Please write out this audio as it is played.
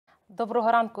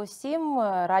Доброго ранку всім.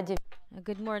 Раді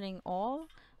Good morning, all.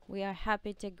 We are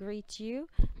happy to greet you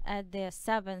at the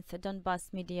 7th Donbas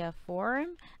Media Forum.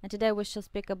 And today we shall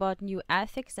speak about new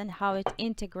ethics and how it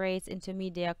integrates into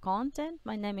media content.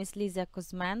 My name is Liza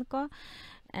Kuzmenko,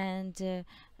 and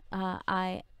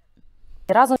I...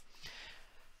 разом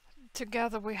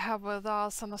Together we have with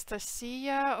us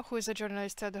Anastasia, who is a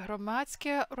journalist at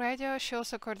Hromadske Radio. She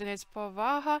also coordinates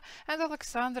Povaga, and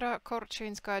Oleksandra,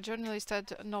 Gorchynska, a journalist at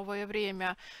Novoe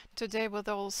Vremya. Today we'll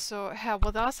also have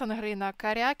with us Angelina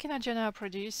Karyakina, general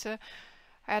producer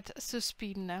at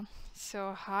Suspilne.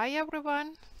 So hi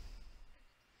everyone.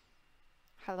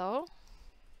 Hello.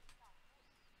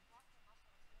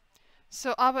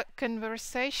 So our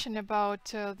conversation about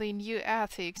the new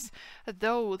ethics,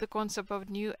 though the concept of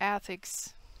new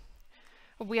ethics,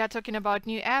 we are talking about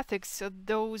new ethics,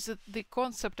 the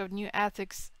concept of new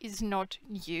ethics is not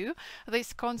new.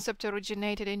 This concept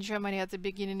originated in Germany at the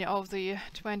beginning of the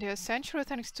 20th century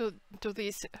thanks to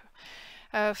this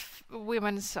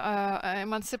women's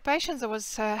emancipation. There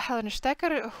was Helen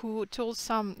Stecker who told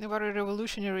some very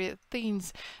revolutionary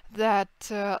things, that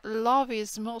love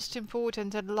is most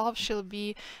important and love shall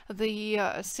be the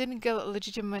single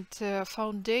legitimate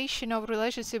foundation of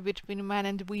relationship between men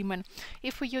and women.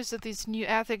 If we use these new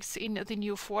ethics in the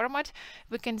new format,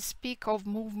 we can speak of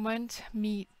movement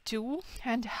Me Too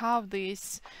and how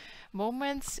these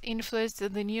moments influenced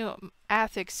the new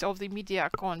ethics of the media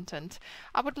content.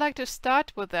 I would like to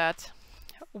start with that.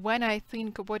 When I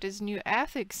think what is new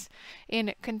ethics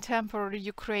in contemporary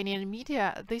Ukrainian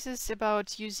media, this is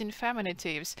about using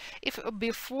feminitives. If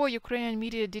before Ukrainian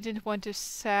media didn't want to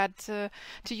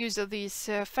use these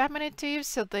feminitives,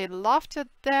 so they laughed at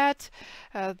that,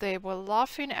 they were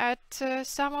laughing at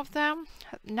some of them.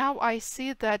 Now I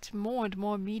see that more and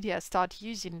more media start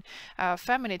using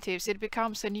feminitives. It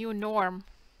becomes a new norm.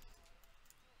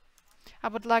 I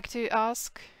would like to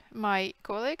ask my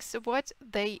colleagues what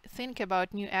they think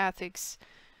about new ethics,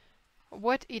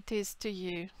 what it is to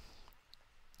you.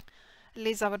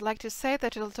 Liz, I would like to say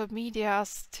that a lot of media are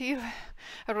still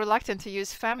reluctant to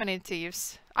use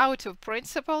feminitives out of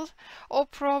principle, or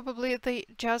probably they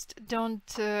just don't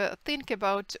think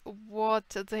about what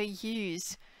they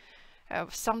use.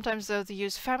 Sometimes they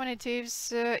use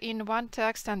feminitives in one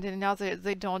text and in another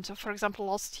they don't. For example,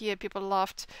 last year people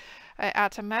laughed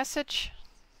at a message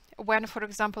when, for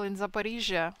example, in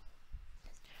Zaporizhia,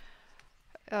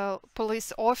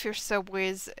 police officer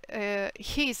with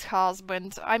his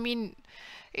husband, I mean,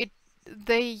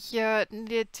 they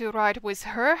needed to write with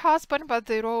her husband, but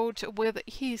they wrote with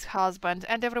his husband,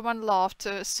 and everyone laughed.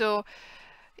 So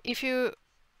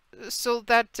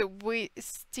that we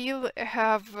still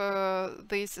have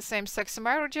these same-sex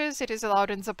marriages, it is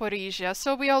allowed in Zaporizhia.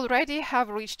 So we already have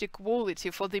reached equality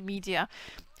for the media.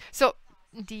 So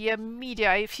dear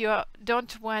media, if you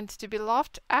don't want to be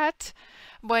laughed at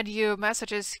when your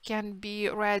messages can be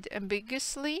read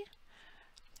ambiguously,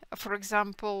 for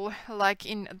example, like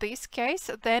in this case,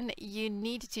 then you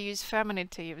need to use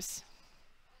feminitives.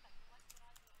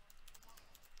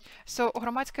 So,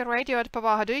 Hromadske Radio at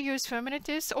Povaga, do you use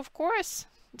feminitives? Of course,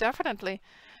 definitely.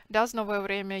 Does Novoe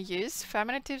Vremya use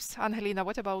feminitives? Angelina,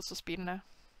 what about Suspilne?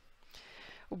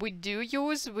 We do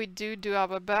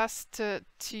our best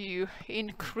to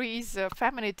increase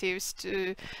feminitives,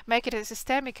 to make it a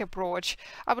systemic approach.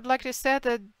 I would like to say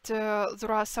that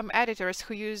there are some editors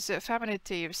who use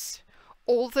feminitives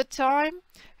all the time.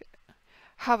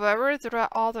 However, there are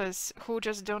others who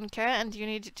just don't care, and you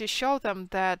need to show them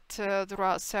that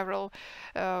there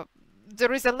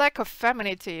is a lack of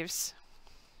feminitives.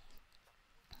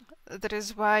 That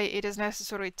is why it is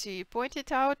necessary to point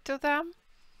it out to them.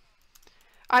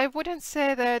 I wouldn't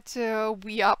say that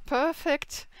we are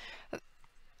perfect.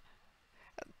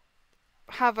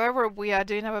 However, we are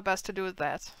doing our best to do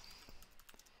that.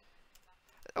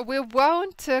 We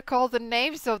won't call the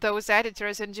names of those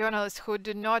editors and journalists who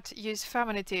do not use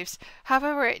feminitives.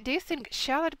 However, do you think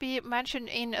shall it be mentioned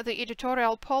in the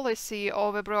editorial policy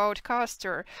of a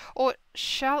broadcaster, or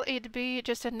shall it be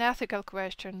just an ethical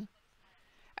question?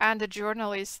 And the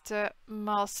journalists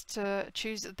must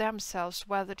choose themselves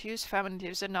whether to use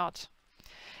feminitives or not.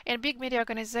 In big media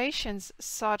organizations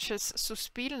such as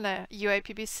Suspilne,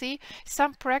 UAPBC,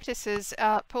 some practices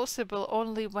are possible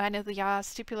only when they are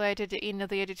stipulated in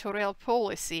the editorial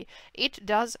policy. It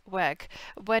does work.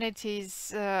 When it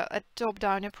is a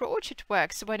top-down approach, it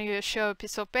works. When you show a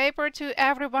piece of paper to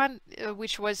everyone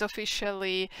which was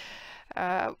officially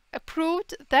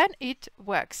approved, then it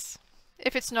works,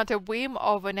 if it's not a whim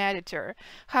of an editor.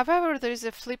 However, there is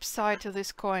a flip side to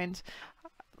this coin.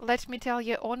 Let me tell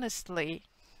you honestly,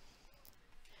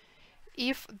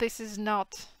 if this is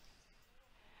not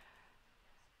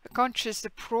conscious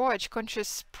approach,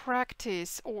 conscious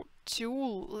practice or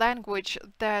tool, language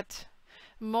that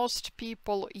most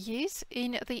people use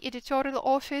in the editorial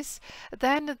office,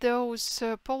 then those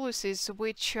policies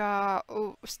which are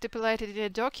stipulated in a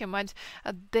document,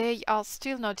 they are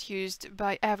still not used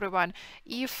by everyone.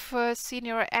 If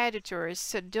senior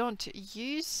editors don't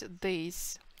use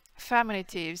these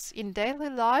feminitives in daily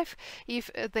life, if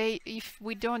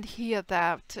we don't hear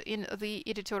that in the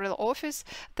editorial office,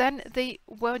 then they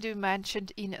won't be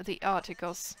mentioned in the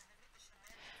articles.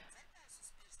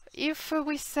 If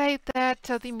we say that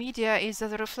the media is the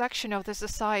reflection of the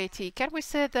society, can we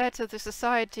say that the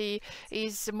society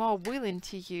is more willing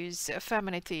to use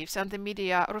feminitives and the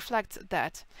media reflects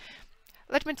that?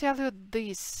 Let me tell you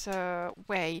this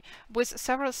way. With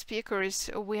several speakers,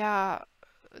 we are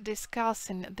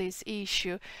discussing this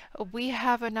issue. We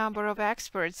have a number of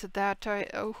experts that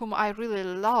whom I really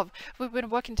love. We've been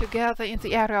working together in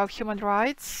the area of human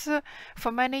rights for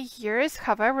many years.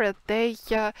 However, they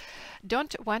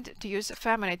don't want to use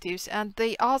feminitives, and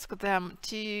they ask them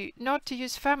to not to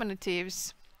use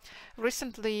feminitives.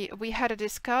 Recently, we had a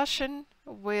discussion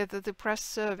with the press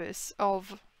service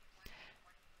of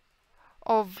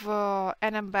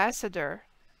an ambassador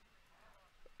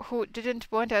who didn't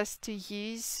want us to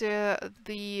use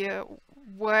the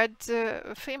word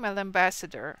female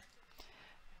ambassador.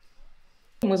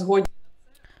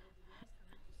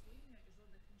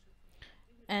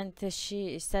 And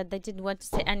she said they didn't want to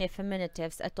say any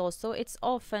feminitives at all. So it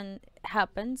often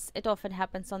happens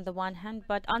on the one hand,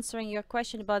 but answering your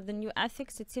question about the new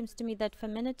ethics, it seems to me that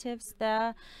feminitives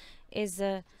there is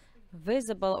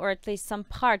visible, or at least some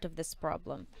part of this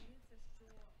problem.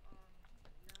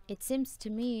 It seems to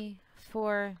me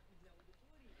for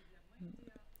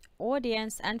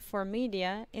audience and for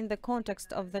media, in the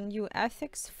context of the new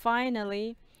ethics,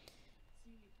 finally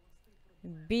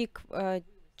big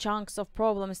chunks of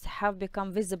problems have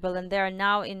become visible, and they are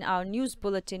now in our news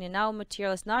bulletin, in our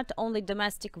materials. Not only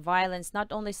domestic violence,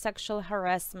 not only sexual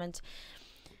harassment,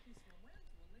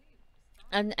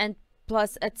 and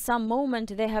plus at some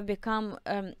moment they have become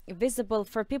visible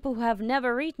for people who have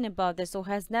never written about this or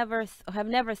have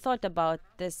never thought about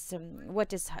this,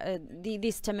 what is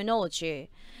this terminology,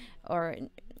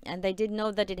 and they didn't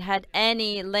know that it had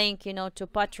any link, you know, to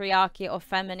patriarchy or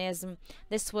feminism.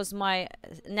 This was my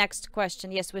next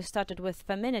question. Yes, we started with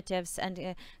feminitives,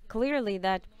 and clearly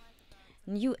that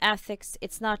new ethics,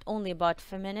 it's not only about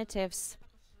feminitives.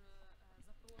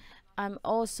 I'm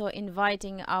also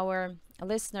inviting our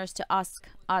listeners to ask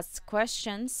us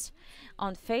questions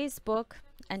on Facebook,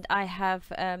 and I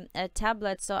have a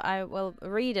tablet, so I will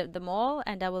read them all,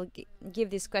 and I will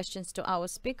give these questions to our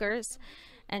speakers.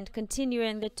 And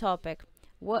continuing the topic,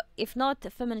 what if not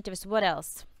feminitives, what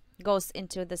else goes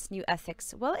into this new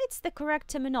ethics? Well, it's the correct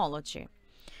terminology.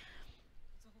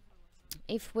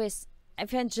 If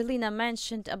Angelina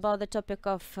mentioned about the topic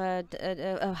of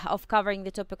covering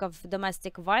the topic of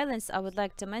domestic violence, I would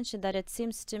like to mention that it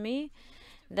seems to me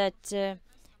that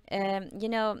you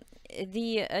know,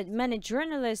 the many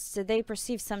journalists, they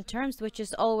perceive some terms which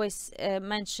is always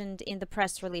mentioned in the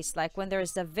press release, like when there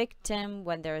is a victim,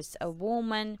 when there is a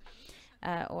woman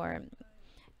or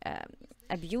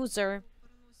abuser.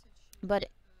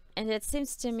 And it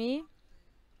seems to me,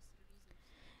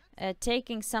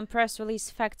 taking some press release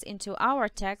facts into our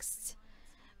texts,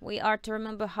 we are to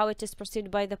remember how it is perceived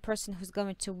by the person who's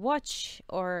going to watch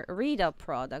or read our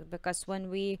product. Because when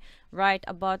we write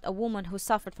about a woman who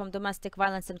suffered from domestic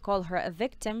violence and call her a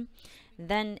victim,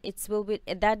 then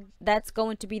that's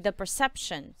going to be the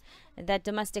perception that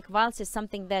domestic violence is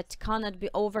something that cannot be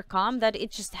overcome, that it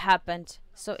just happened.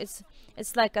 So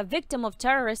it's like a victim of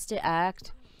terrorist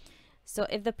act. So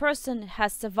if the person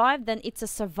has survived, then it's a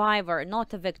survivor,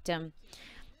 not a victim.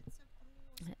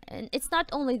 And it's not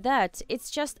only that,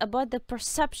 it's just about the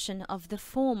perception of the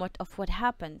format of what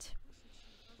happened.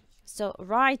 So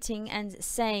writing and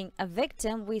saying a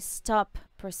victim, we stop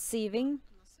perceiving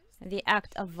the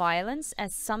act of violence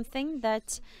as something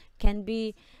that can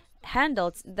be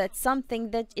handled, that's something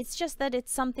that it's just that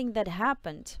it's something that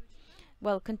happened.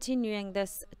 Well, continuing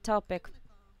this topic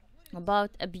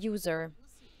about abuser,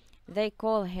 they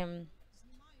call him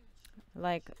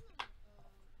like,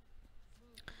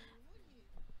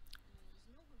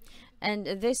 and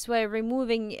this way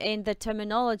removing in the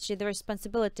terminology the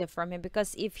responsibility from him,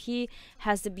 because if he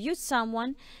has abused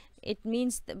someone, it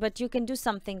means but you can do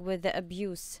something with the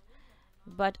abuse,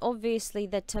 but obviously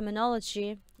the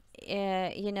terminology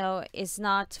you know, is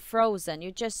not frozen.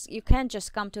 You can't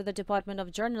just come to the Department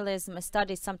of Journalism,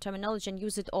 study some terminology and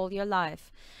use it all your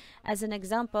life. As an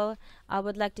example, I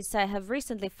would like to say I have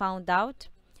recently found out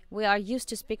we are used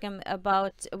to speaking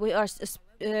about,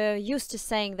 used to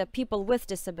saying the people with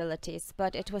disabilities,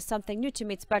 but it was something new to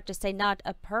me. It's better to say not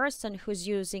a person who's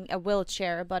using a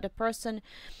wheelchair, but a person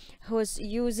who's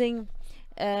using,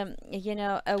 you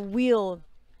know, a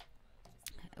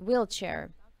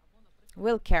wheelchair,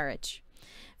 wheel carriage.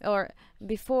 Or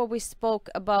before we spoke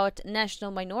about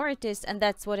national minorities, and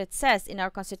that's what it says in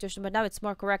our constitution, but now it's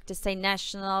more correct to say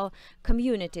national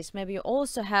communities. Maybe you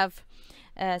also have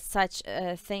such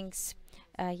things,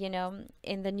 you know,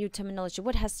 in the new terminology.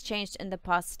 What has changed in the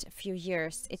past few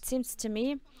years? It seems to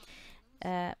me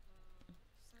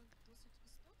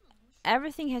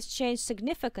everything has changed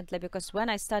significantly, because when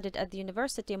I studied at the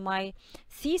university, my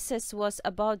thesis was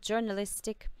about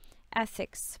journalistic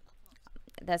ethics.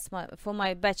 That's for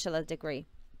my bachelor degree.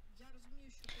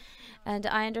 And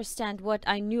I understand what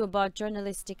I knew about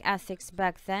journalistic ethics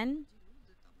back then.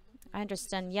 I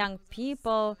understand young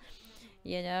people,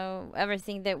 you know,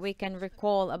 everything that we can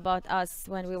recall about us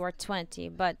when we were 20.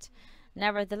 But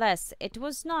nevertheless, it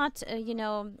was not, you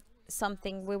know,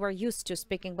 something we were used to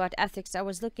speaking about ethics. I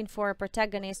was looking for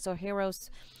protagonists or heroes,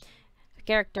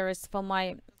 characters for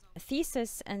my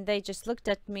thesis, and they just looked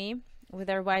at me with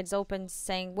their eyes open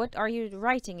saying, what are you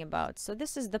writing about? So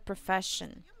this is the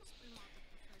profession.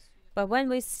 But when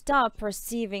we stop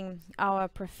perceiving our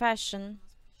profession,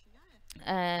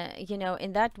 you know,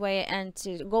 in that way, and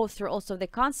to go through also the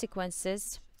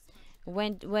consequences,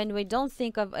 when we don't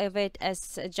think of it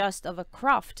as just of a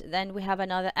craft, then we have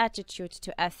another attitude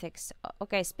to ethics.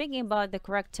 Okay, speaking about the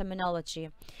correct terminology,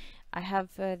 I have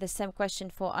the same question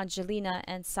for Angelina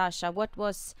and Sasha. What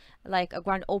was like a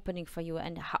grand opening for you,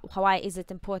 and why is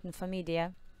it important for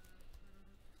media?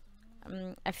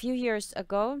 A few years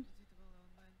ago,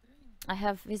 I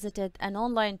have visited an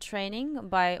online training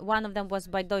by, one of them was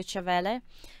by Deutsche Welle.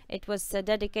 It was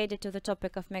dedicated to the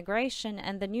topic of migration,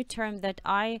 and the new term that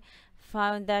I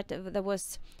found, that there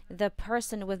was the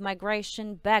person with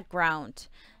migration background.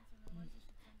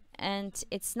 And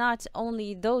it's not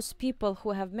only those people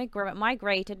who have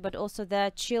migrated, but also their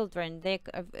children. They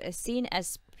are seen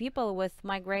as people with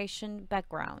migration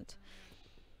background.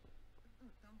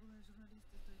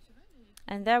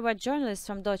 And there were journalists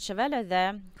from Deutsche Welle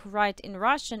there who write in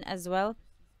Russian as well.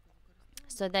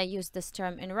 So they use this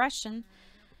term in Russian.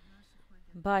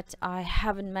 But I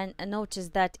haven't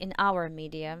noticed that in our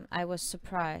media. I was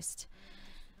surprised.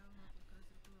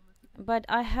 But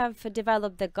I have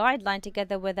developed the guideline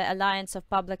together with the Alliance of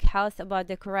Public Health about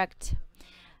the correct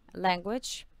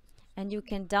language, and you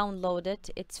can download it.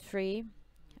 It's free,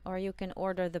 or you can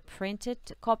order the printed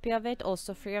copy of it,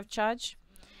 also free of charge.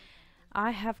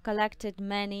 I have collected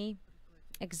many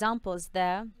examples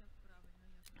there,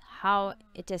 how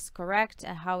it is correct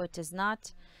and how it is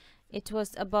not. It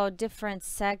was about different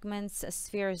segments,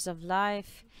 spheres of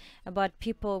life, about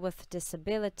people with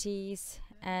disabilities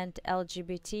and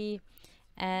LGBT,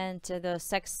 and the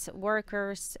sex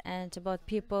workers, and about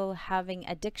people having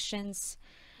addictions,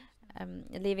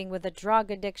 living with a drug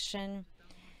addiction.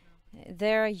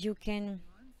 There you can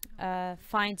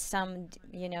find some,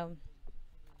 you know,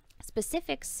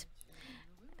 specifics.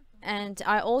 And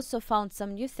I also found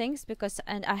some new things, because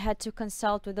I had to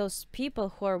consult with those people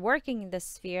who are working in the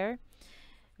sphere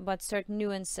about certain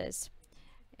nuances.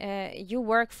 You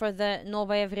work for the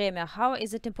Novoe Vremya. How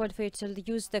is it important for you to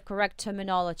use the correct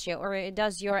terminology, or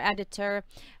does your editor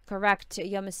correct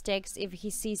your mistakes if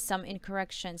he sees some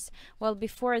incorrections? Well,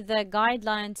 before the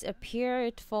guidelines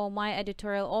appeared for my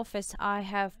editorial office, I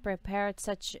have prepared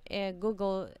such a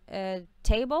Google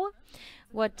table,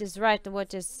 what is right and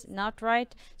what is not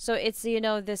right. So it's, you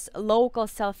know, this local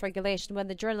self-regulation when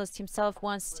the journalist himself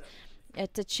wants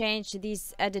to change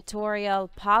these editorial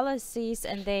policies,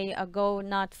 and they go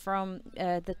not from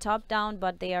the top down,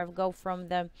 but they go from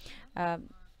the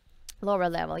lower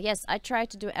level. Yes, I try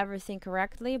to do everything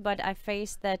correctly, but I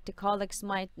face that the colleagues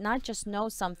might not just know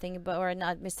something, but or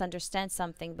not misunderstand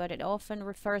something, but it often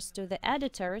refers to the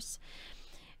editors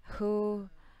who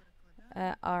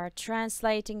are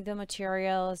translating the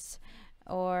materials,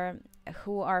 or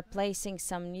who are placing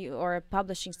some new or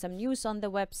publishing some news on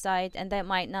the website, and they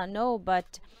might not know.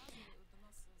 But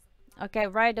okay,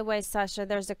 right away, Sasha,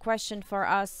 there's a question for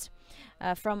us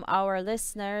from our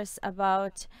listeners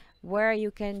about where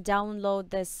you can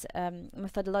download this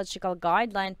methodological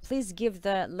guideline. Please give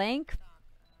the link.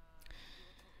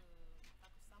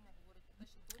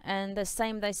 And the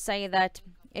same, they say that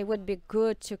it would be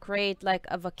good to create like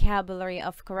a vocabulary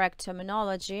of correct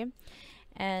terminology,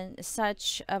 and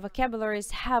such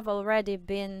vocabularies have already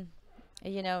been,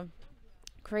 you know,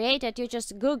 created.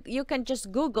 You can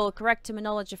just Google correct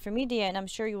terminology for media, and I'm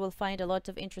sure you will find a lot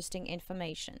of interesting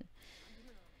information.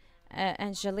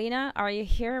 Angelina, are you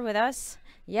here with us?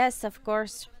 Yes, of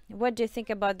course. What do you think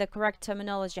about the correct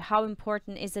terminology? How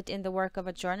important is it in the work of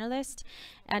a journalist?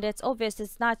 And it's obvious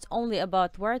it's not only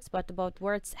about words, but about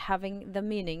words having the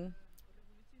meaning.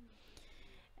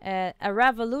 A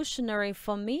revolutionary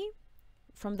for me,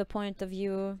 from the point of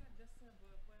view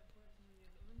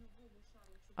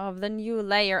of the new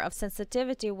layer of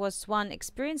sensitivity, was one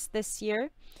experience this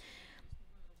year.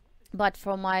 But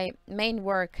for my main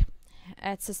work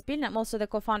at Suspilne, I'm also the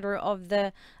co-founder of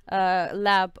the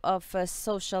Lab of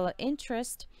Social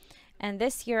Interest. And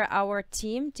this year our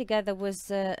team, together with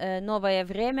Novoe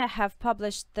Vremya, have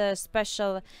published the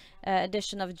special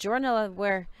edition of journal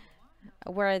where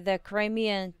the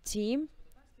Crimean team,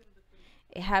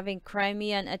 having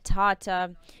Crimean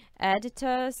Tatar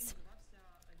editors.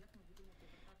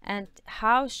 And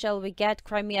How Shall We Get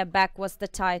Crimea Back was the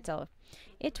title.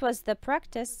 It was the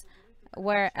practice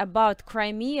where about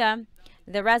Crimea,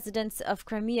 the residents of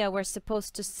Crimea were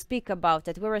supposed to speak about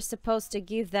it. We were supposed to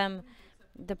give them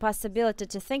the possibility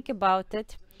to think about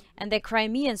it, and the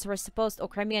Crimeans were supposed, or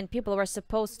Crimean people were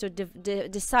supposed to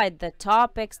decide the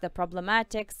topics, the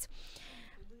problematics,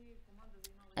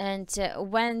 and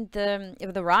when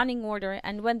the running order,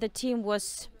 and when the team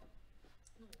was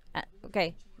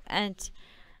okay, and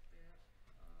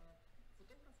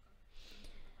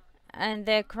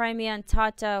the Crimean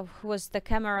Tata, who was the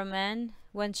cameraman,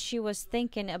 when she was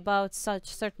thinking about such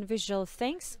certain visual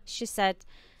things, she said,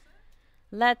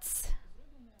 let's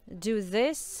do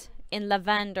this in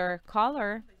lavender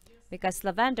color, because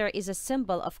lavender is a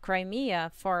symbol of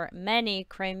Crimea for many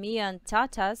Crimean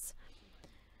Tatars.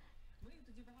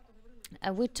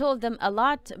 We told them a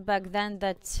lot back then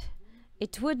that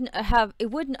it wouldn't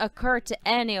occur to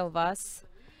any of us,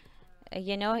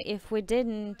 if we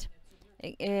didn't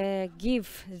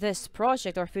give this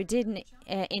project, or if we didn't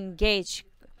engage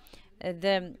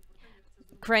the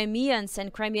Crimeans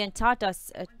and Crimean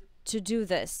Tatars to do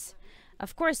this.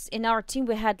 Of course, in our team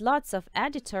we had lots of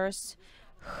editors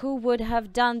who would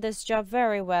have done this job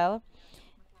very well,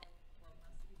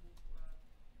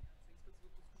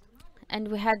 and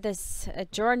we had this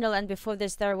journal, and before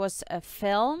this there was a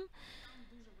film,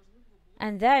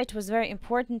 and there it was very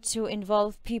important to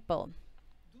involve people.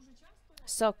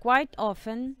 So quite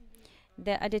often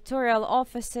the editorial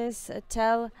offices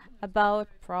tell about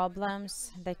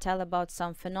problems, they tell about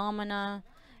some phenomena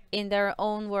in their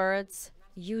own words,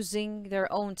 using their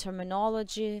own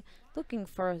terminology, looking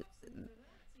for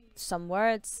some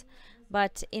words.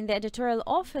 But in the editorial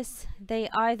office they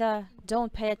either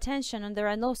don't pay attention, and there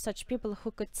are no such people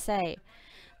who could say,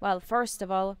 well, first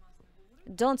of all,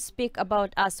 don't speak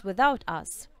about us without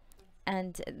us.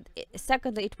 And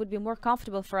secondly, it would be more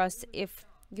comfortable for us if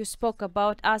you spoke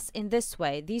about us in this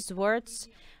way. These words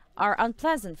are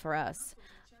unpleasant for us,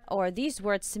 or these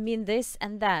words mean this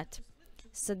and that.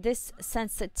 So this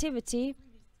sensitivity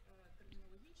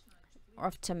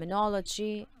of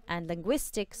terminology and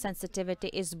linguistic sensitivity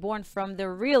is born from the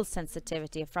real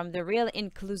sensitivity, from the real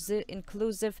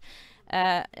inclusive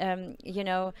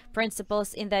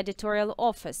principles in the editorial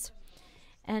office.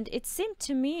 And it seemed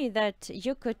to me that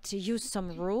you could use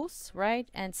some rules, right,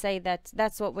 and say that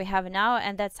that's what we have now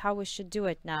and that's how we should do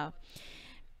it now.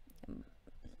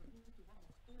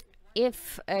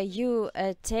 If you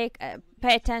pay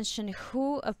attention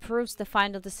who approves the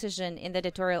final decision in the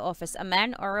editorial office, a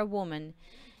man or a woman,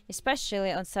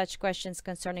 especially on such questions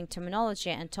concerning terminology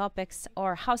and topics,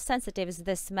 or how sensitive is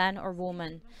this man or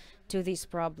woman to these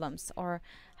problems, or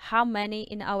how many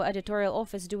in our editorial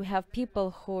office do we have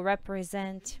people who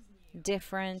represent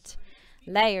different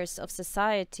layers of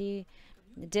society,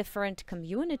 different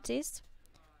communities?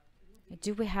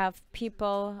 Do we have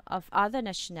people of other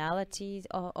nationalities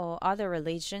or other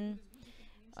religion,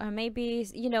 or maybe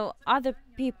other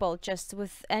people just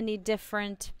with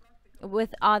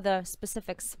other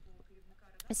specifics?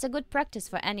 It's a good practice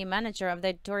for any manager of the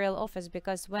editorial office,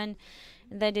 because when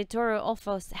the editorial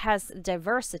office has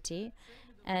diversity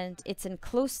and it's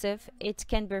inclusive, it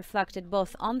can be reflected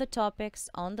both on the topics,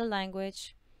 on the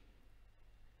language.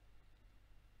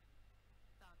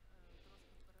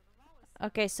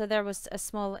 Okay, so there was a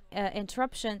small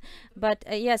interruption, but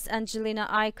yes, Angelina,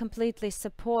 I completely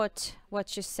support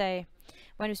what you say.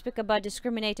 When we speak about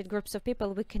discriminated groups of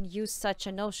people, we can use such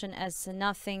a notion as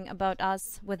nothing about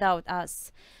us without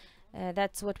us.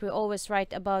 That's what we always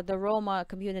write about the Roma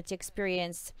community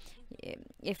experience.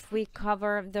 If we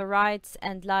cover the rights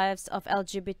and lives of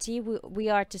LGBT, we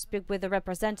are to speak with the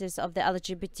representatives of the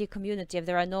LGBT community. If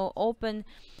there are no open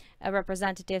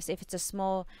representatives, if it's a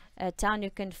small town,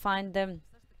 you can find the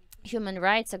human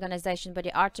rights organization, but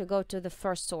you are to go to the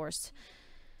first source.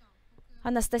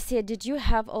 Anastasia, did you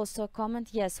have also a comment?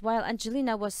 Yes, while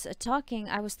Angelina was talking,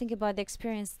 I was thinking about the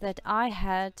experience that I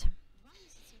had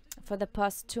for the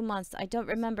past 2 months. I don't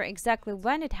remember exactly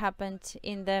when it happened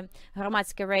in the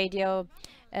Hromadske Radio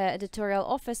editorial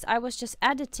office. I was just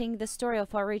editing the story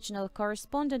of our regional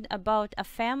correspondent about a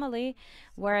family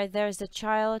where there's a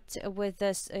child with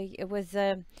this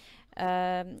the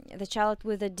child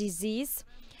with a disease,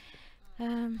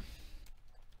 and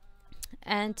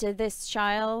this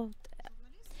child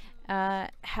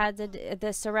had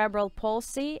the cerebral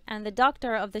palsy, and the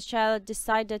doctor of the child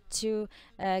decided to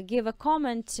give a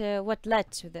comment what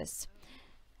led to this.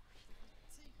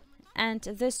 And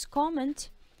this comment,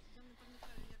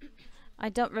 I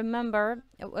don't remember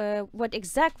what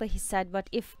exactly he said, but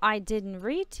if I didn't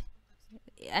read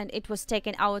and it was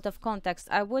taken out of context,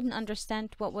 I wouldn't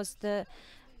understand what was the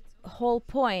whole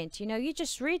point. You know, you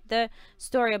just read the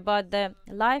story about the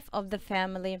life of the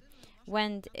family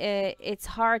when it's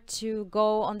hard to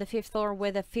go on the 5th floor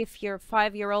with a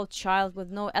 5-year-old child with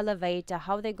no elevator,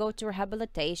 how they go to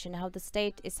rehabilitation, how the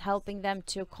state is helping them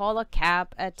to call a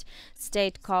cab at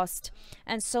state cost,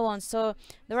 and so on. So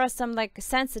there are some like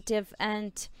sensitive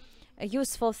and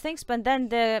useful things, but then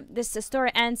this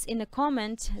story ends in a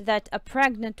comment that a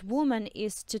pregnant woman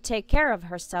is to take care of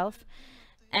herself,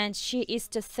 and she is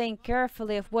to think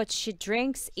carefully of what she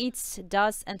drinks, eats,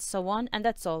 does, and so on, and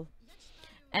that's all.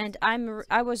 And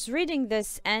I was reading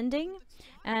this ending,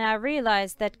 and I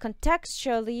realized that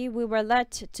contextually we were led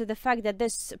to the fact that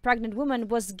this pregnant woman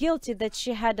was guilty that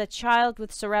she had a child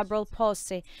with cerebral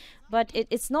palsy. But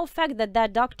it's no fact that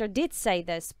that doctor did say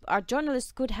this. Our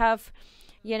journalist could have,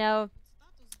 you know,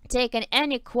 taken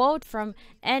any quote from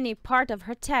any part of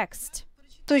her text.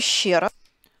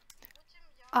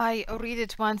 I read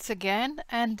it once again,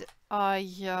 and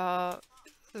I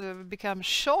become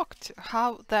shocked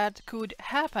how that could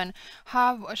happen,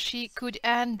 how she could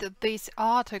end this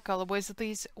article with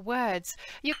these words.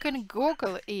 You can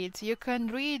Google it, you can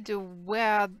read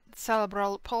where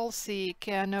cerebral palsy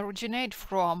can originate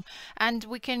from, and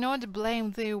we cannot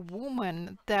blame the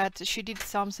woman that she did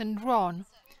something wrong.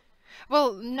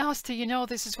 Well, Nastya, you know,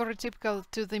 this is very typical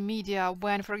to the media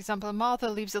when, for example, a mother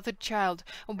lives with a child.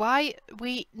 Why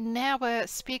we never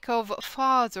speak of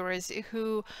fathers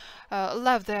who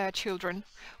love their children?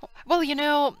 Well, you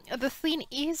know, the thing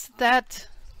is that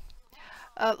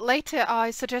later I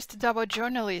suggested our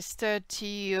journalist to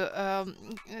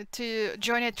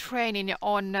join a training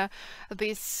on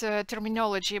this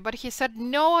terminology, but he said,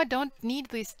 no, I don't need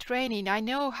this training. I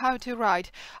know how to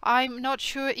write. I'm not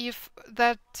sure if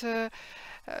that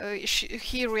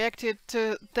he reacted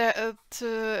to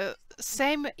the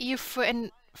same if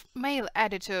an male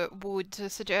editor would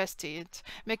suggest it,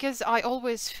 because I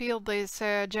always feel these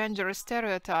gender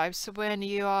stereotypes when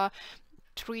you are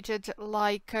treated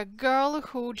like a girl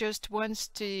who just wants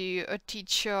to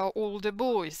teach older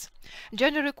boys.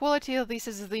 Gender equality, this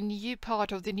is the new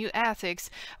part of the new ethics.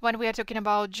 When we are talking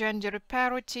about gender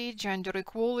parity, gender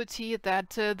equality,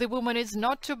 that the woman is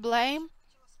not to blame.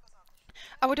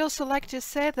 I would also like to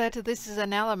say that this is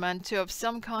an element of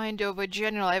some kind of a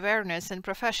general awareness and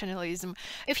professionalism.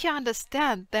 If you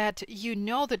understand that you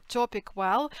know the topic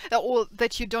well, or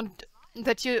that you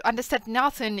understand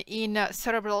nothing in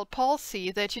cerebral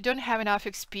palsy, that you don't have enough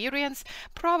experience,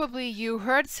 probably you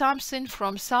heard something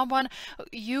from someone,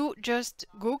 you just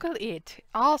Google it,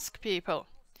 ask people.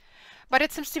 But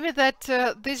it seems to me that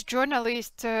this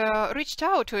journalist reached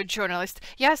out to a journalist.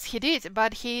 Yes, he did,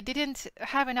 but he didn't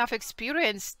have enough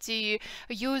experience to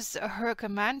use her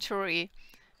commentary,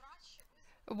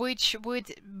 which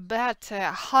would better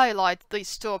highlight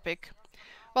this topic.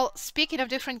 Well, speaking of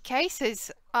different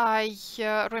cases, I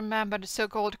remember the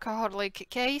so-called Karyakina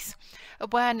case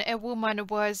when a woman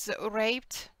was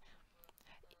raped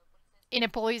in a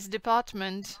police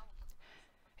department.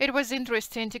 It was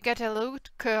interesting to get a look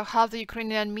how the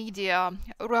Ukrainian media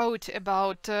wrote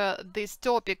about this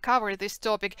topic, covered this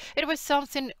topic. It was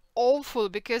something awful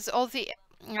because all the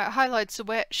highlights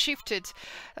were shifted.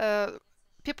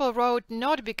 People wrote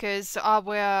not because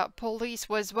our police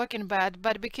was working bad,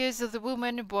 but because the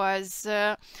woman was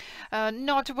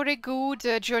not very good.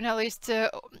 A journalist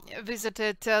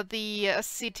visited the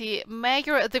city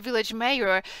mayor, the village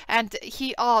mayor, and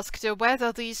he asked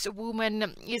whether this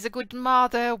woman is a good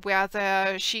mother,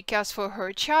 whether she cares for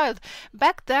her child.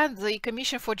 Back then, the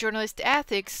Commission for Journalist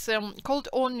Ethics called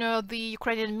on the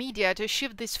Ukrainian media to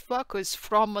shift this focus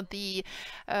from the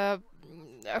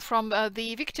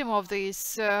victim of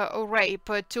this rape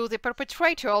to the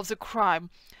perpetrator of the crime.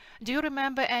 Do you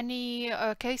remember any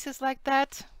cases like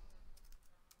that?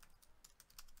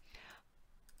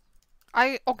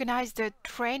 I organized a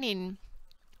training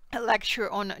a lecture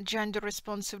on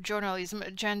gender-responsive journalism,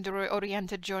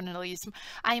 gender-oriented journalism.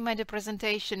 I made a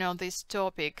presentation on this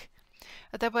topic.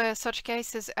 There were such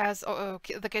cases as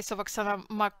the case of Oksana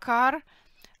Makar.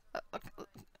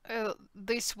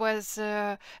 This was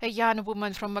a young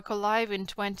woman from Mykolaiv in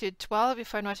 2012,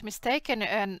 if I'm not mistaken.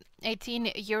 An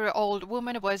 18-year-old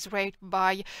woman was raped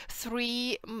by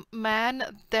 3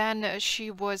 men. Then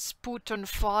she was put on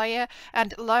fire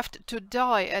and left to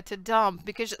die at a dump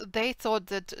because they thought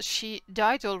that she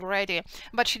died already.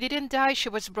 But she didn't die. She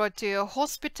was brought to a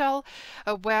hospital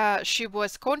where she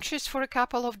was conscious for a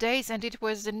couple of days, and it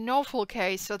was an awful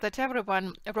case that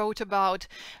everyone wrote about.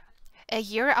 A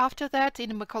year after that,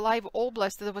 in Mykolaiv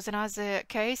Oblast, there was another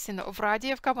case in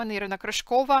Vradievka when Irina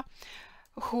Kryshkova,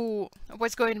 who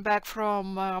was going back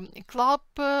from a club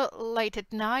late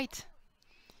at night,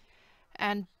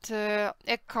 and a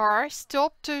car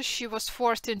stopped. She was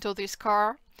forced into this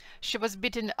car. She was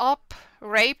beaten up,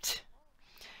 raped.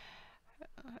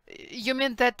 You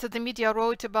mean that the media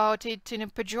wrote about it in a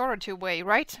pejorative way,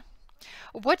 right?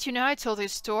 What unites all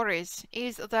these stories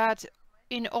is that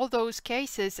in all those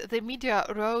cases, the media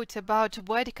wrote about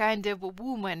what kind of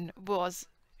woman was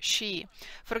she.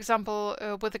 For example,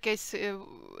 with the case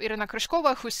Irina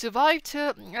Kryshkova, who survived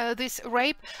this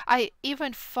rape, I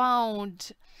even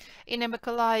found in a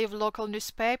Mykolaiv local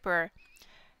newspaper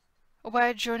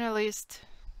where a journalist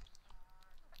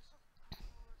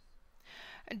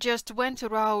just went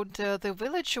around the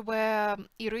village where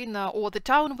Irina, or the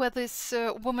town where this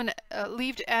woman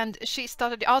lived, and she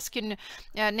started asking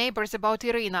neighbors about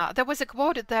Irina. There was a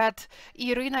quote that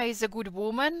Irina is a good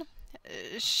woman,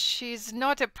 she's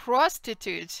not a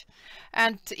prostitute,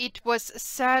 and it was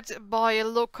said by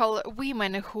local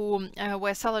women who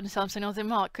were selling something on the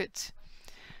market.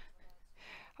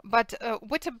 But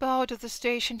what about the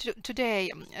situation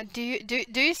today? Do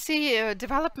you see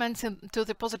developments into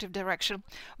the positive direction?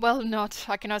 Well, not.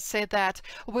 I cannot say that.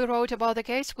 We wrote about the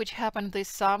case which happened this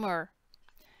summer.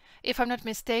 If I'm not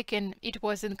mistaken, it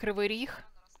was in Kryvyi Rih,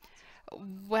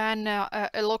 when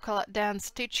a local dance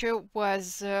teacher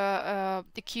was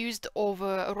accused of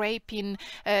raping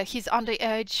his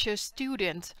underage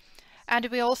student. And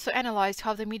we also analyzed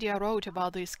how the media wrote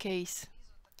about this case.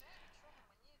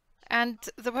 And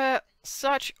there were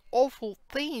such awful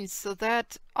things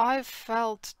that I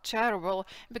felt terrible,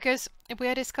 because we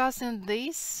are discussing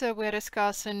this, we are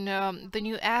discussing the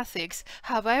new ethics.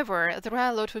 However, there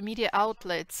are a lot of media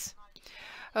outlets.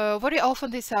 Very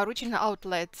often these are regional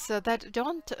outlets that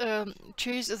don't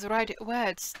choose the right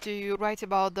words to write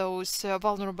about those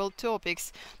vulnerable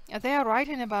topics. They are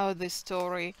writing about this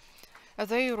story.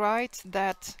 They write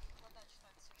that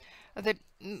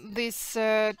this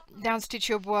dance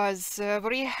teacher was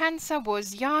very handsome,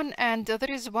 was young, and that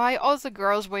is why all the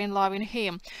girls were in love with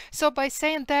him. So by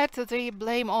saying that, they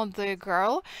blame on the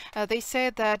girl. They say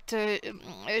that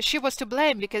she was to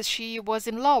blame because she was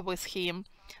in love with him.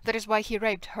 That is why he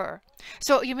raped her.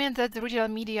 So you mean that the regional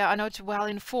media are not well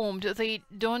informed? They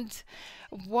don't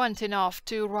want enough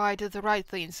to write the right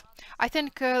things. I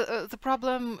think the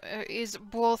problem is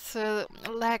both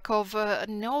lack of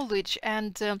knowledge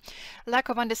and lack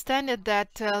of understanding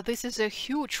that this is a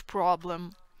huge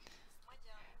problem.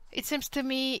 It seems to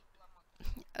me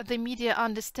the media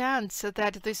understands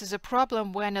that this is a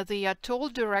problem when they are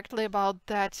told directly about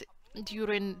that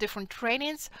during different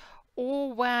trainings,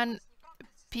 or when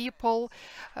people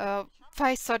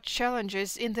face such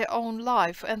challenges in their own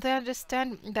life, and they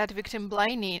understand that victim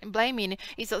blaming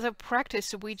is a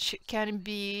practice which can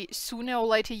be sooner or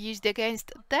later used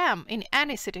against them in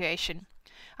any situation.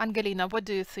 Angelina, what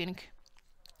do you think?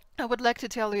 I would like to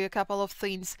tell you a couple of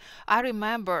things. I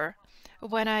remember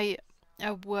when I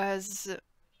was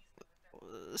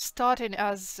starting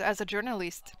as a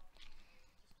journalist,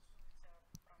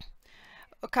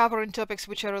 covering topics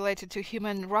which are related to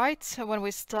human rights, when we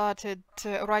started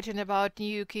writing about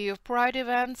new Kyiv Pride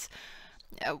events,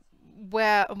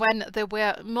 when there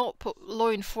were more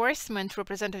law enforcement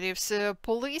representatives,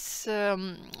 police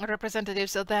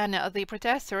representatives than the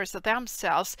protesters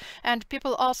themselves, and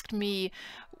people asked me,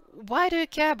 why do you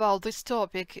care about this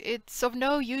topic? It's of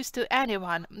no use to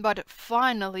anyone. But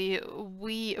finally,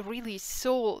 we really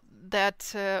saw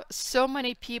that so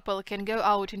many people can go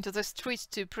out into the streets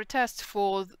to protest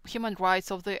for human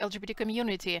rights of the LGBT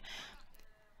community.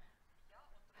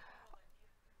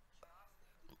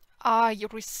 I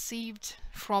received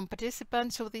from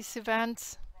participants of these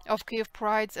events of Kyiv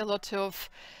Pride a lot of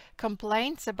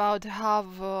complaints about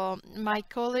how my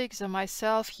colleagues and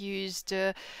myself used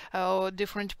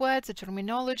different words, the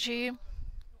terminology.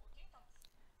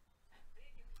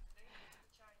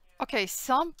 Okay,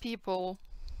 some people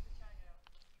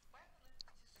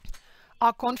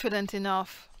are confident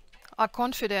enough, are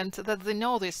confident that they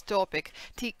know this topic,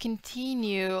 to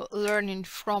continue learning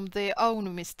from their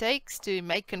own mistakes, to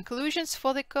make conclusions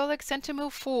for the colleagues and to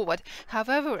move forward.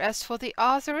 However, as for the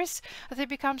others, they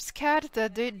become scared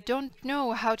that they don't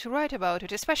know how to write about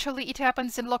it, especially it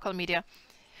happens in local media.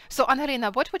 So,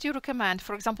 Angelina, what would you recommend,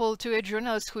 for example, to a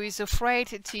journalist who is afraid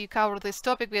to cover this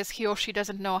topic because he or she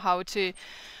doesn't know how to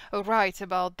write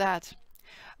about that?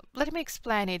 Let me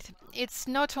explain it. It's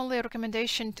not only a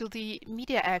recommendation to the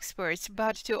media experts,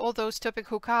 but to all those topics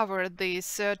who cover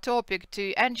this topic,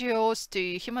 to NGOs,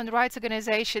 to human rights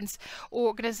organizations, or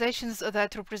organizations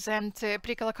that represent a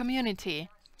particular community.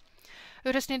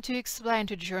 You just need to explain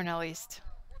to journalists.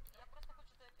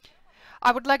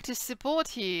 I would like to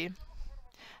support you.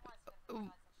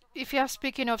 If you are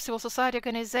speaking of civil society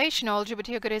organization or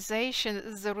LGBT organization,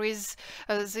 there is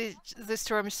this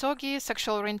term SOGI,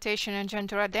 sexual orientation and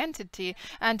gender identity,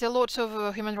 and a lot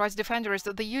of human rights defenders,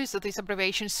 they use this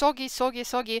abbreviation SOGI, SOGI,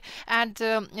 SOGI,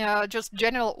 and just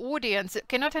general audience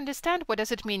cannot understand what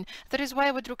does it mean. That is why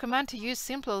I would recommend to use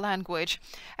simpler language.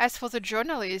 As for the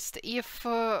journalist,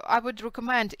 I would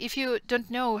recommend, if you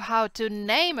don't know how to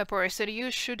name a person,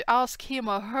 you should ask him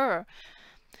or her.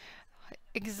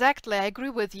 Exactly, I agree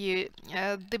with you.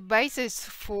 The basis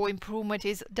for improvement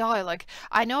is dialogue.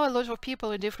 I know a lot of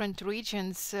people in different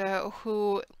regions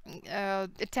who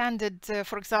attended,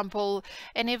 for example,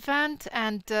 an event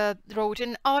and wrote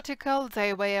an article.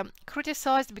 They were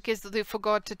criticized because they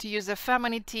forgot to use a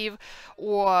feminative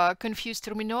or confused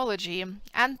terminology.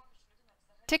 And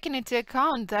taking into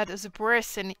account that the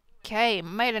person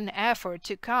made an effort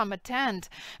to come attend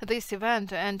this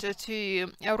event and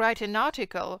to write an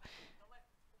article,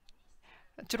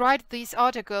 to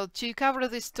cover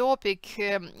this topic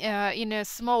in a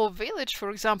small village, for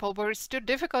example, where it's too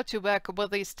difficult to work with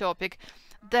this topic,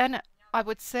 then I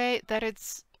would say that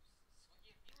it's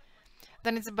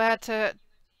better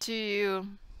to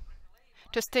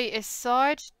stay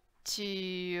aside,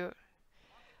 to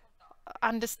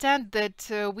understand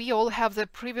that we all have the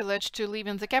privilege to live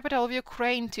in the capital of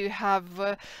Ukraine, to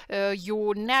have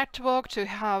your network, to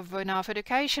have enough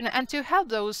education, and to help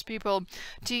those people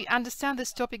to understand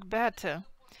this topic better.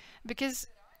 Because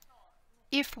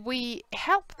if we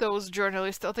help those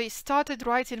journalists, they started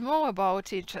writing more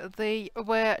about it. They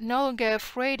were no longer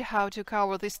afraid how to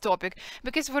cover this topic,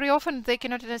 because very often they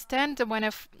cannot understand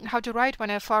how to write when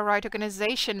a far-right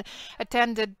organization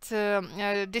attended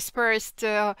dispersed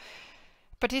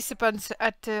participants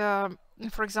at,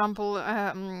 for example,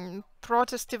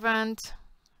 protest event.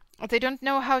 They don't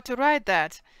know how to write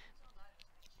that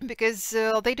because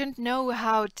they don't know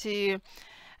how to.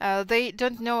 They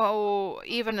don't know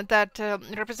even that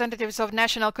representatives of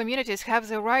national communities have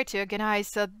the right to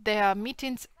organize their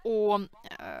meetings or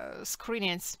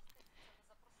screenings.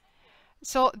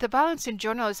 So the balance in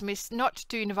journalism is not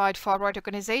to invite far-right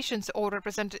organizations or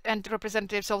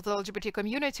representatives of the LGBT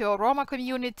community or Roma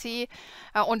community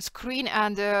on screen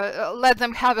and let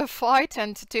them have a fight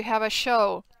and to have a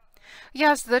show.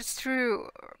 Yes, that's true.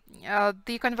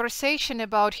 The conversation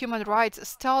about human rights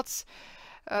starts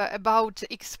about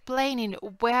explaining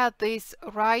where this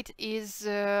right is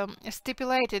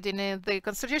stipulated in the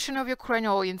Constitution of Ukraine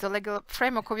or in the legal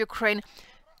framework of Ukraine.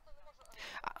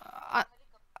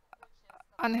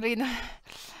 Angelina,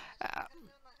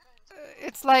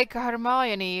 it's like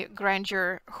Hermione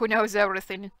Granger who knows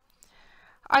everything.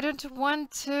 I don't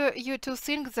want you to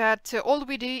think that all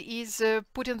we do is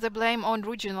putting the blame on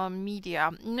regional media.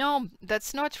 No,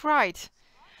 that's not right.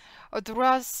 There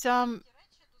are some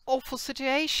awful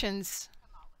situations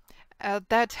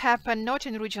that happen not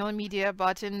in regional media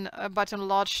but on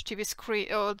large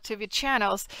TV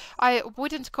channels. I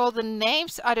wouldn't call the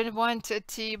names. I don't want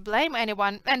to blame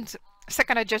anyone. And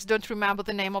second, I just don't remember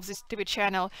the name of this TV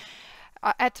channel.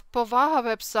 At Povaha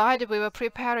website, we were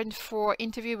preparing for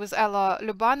interview with Ella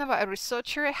Lubanova, a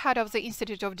researcher, head of the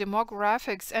Institute of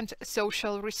Demographics and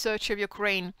Social Research of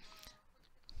Ukraine.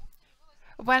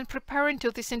 When preparing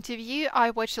to this interview,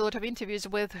 I watched a lot of interviews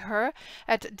with her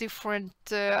at different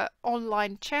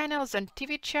online channels and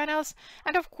TV channels,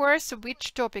 and of course,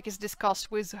 which topic is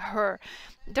discussed with her.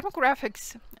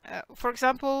 Demographics, for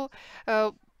example,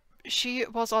 she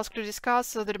was asked to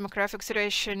discuss the demographic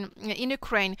situation in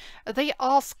Ukraine. They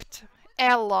asked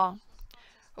Ella,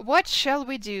 what shall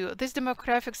we do? This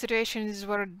demographic situation is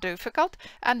very difficult,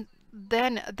 and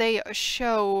then they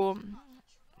show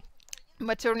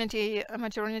maternity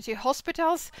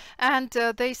hospitals, and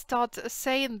they start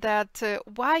saying that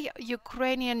why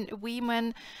Ukrainian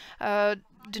women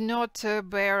do not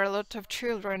bear a lot of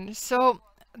children. So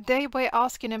they were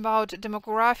asking about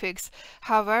demographics.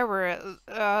 However,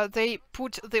 they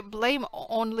put the blame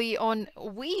only on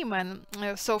women.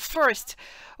 So first,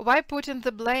 why putting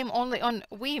the blame only on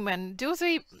women? Do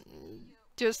they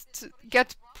just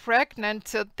get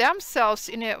pregnant themselves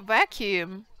in a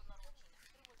vacuum?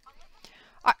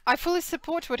 I fully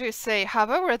support what you say.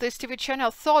 However, this TV channel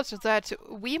thought that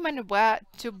women were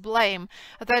to blame,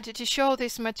 that to show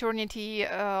these maternity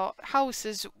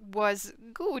houses was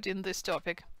good in this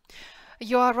topic.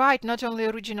 You are right, not only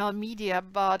original media,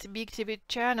 but big TV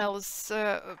channels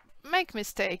make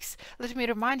mistakes. Let me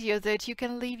remind you that you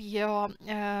can leave your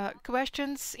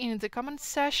questions in the comment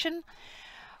section.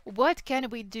 What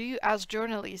can we do as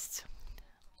journalists?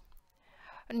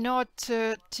 Not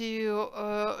to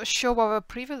show our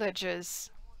privileges.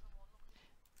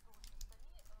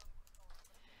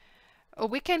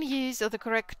 We can use the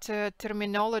correct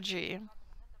terminology.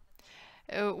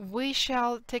 We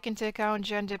shall take into account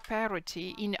gender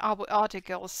parity in our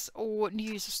articles or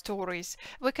news stories.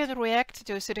 We can react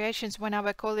to situations when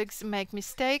our colleagues make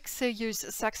mistakes, use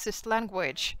sexist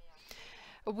language.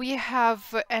 We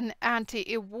have an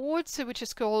anti-award which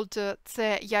is called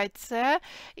Це Яйце.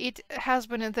 It has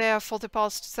been there for the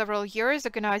past several years,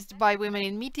 organized by Women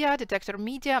in Media, Detector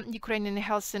Media, Ukrainian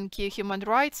Helsinki Human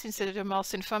Rights Institute of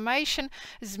Mass Information,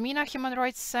 Zmina Human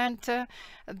Rights Center.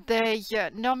 They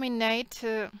nominate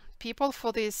people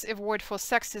for this award for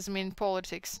sexism in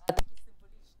politics.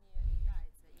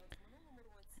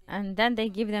 And then they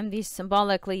give them these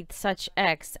symbolically such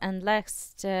eggs. And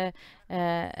last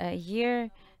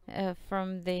year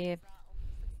from the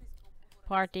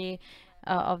party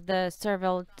of the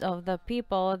several of the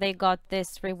people, they got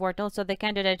this reward. Also, the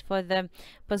candidate for the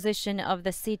position of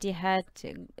the city head,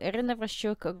 Irina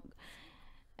Vremya,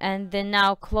 and the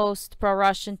now closed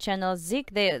pro-Russian channel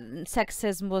Zik, the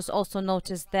sexism was also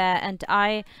noticed there. And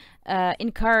I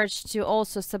encourage to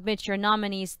also submit your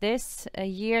nominees this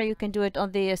year. You can do it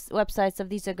on the websites of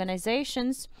these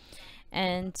organizations,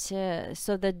 and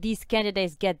so that these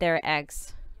candidates get their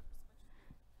eggs.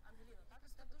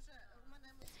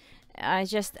 I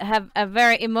just have a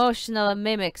very emotional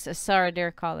mimics. Sorry, dear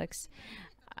colleagues.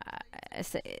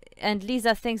 And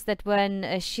Lisa thinks that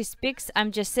when she speaks,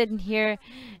 I'm just sitting here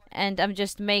and I'm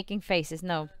just making faces.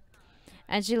 No.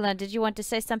 Angelina, did you want to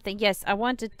say something? Yes, I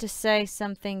wanted to say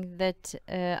something that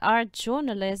our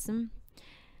journalism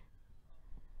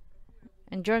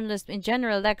and journalism in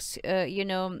general lacks, you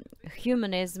know,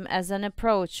 humanism as an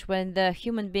approach when the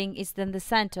human being is in the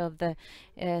center of the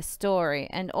story.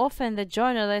 And often the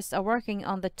journalists are working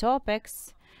on the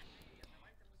topics.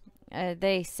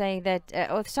 They say that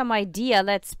with some idea,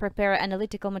 let's prepare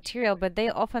analytical material, but they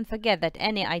often forget that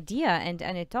any idea and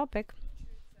any topic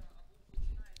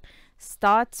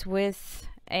starts with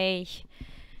a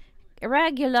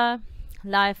regular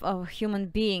life of a human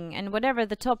being. And whatever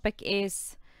the topic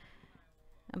is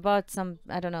about some,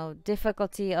 I don't know,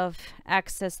 difficulty of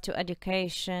access to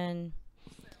education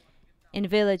in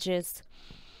villages,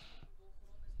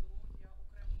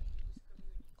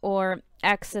 or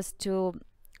access to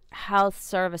health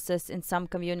services in some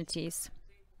communities,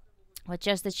 or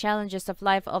just the challenges of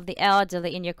life of the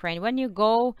elderly in Ukraine. When you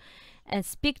go and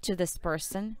speak to this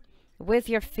person with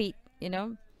your feet, you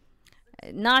know,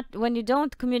 not when you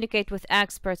don't communicate with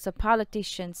experts or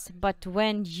politicians, but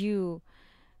when you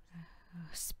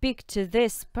speak to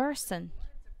this person,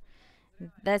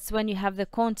 that's when you have the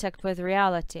contact with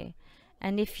reality.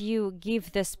 And if you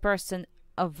give this person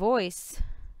a voice,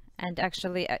 and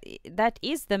actually that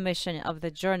is the mission of the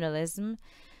journalism,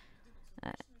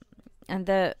 and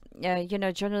the you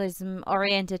know, journalism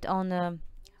oriented on a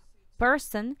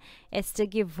person, is to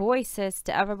give voices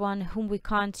to everyone whom we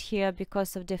can't hear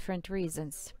because of different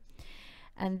reasons.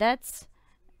 And that's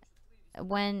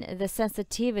when the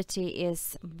sensitivity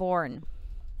is born.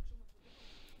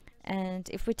 And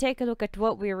if we take a look at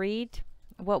what we read,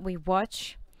 what we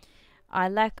watch, I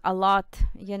lack a lot,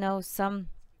 you know, some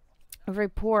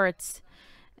reports,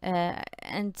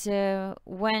 and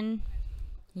when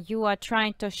you are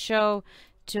trying to show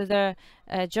to the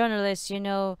journalists, you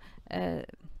know,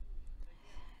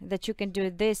 that you can do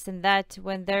this and that,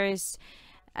 when there is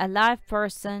a live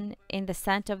person in the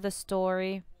center of the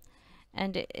story,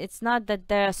 and it's not that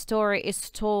their story is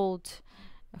told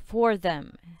for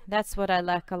them. That's what I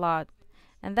lack a lot.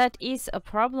 And that is a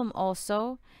problem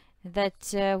also,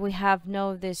 that we have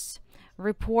no this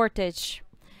reportage,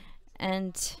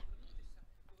 and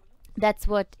that's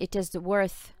what it is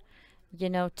worth, you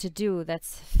know, to do.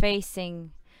 That's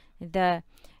facing the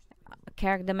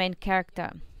main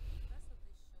character.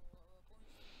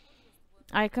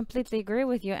 I completely agree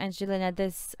with you, Angelina.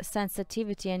 This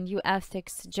sensitivity and new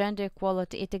ethics, gender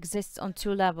equality, it exists on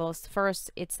two levels.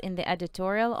 First, it's in the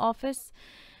editorial office.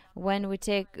 When we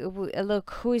take a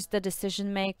look, who is the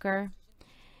decision maker?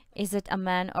 Is it a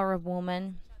man or a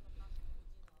woman?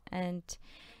 And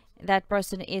that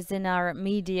person is in our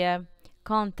media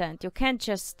content. You can't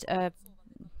just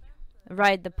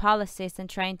write the policies and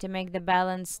trying to make the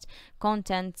balanced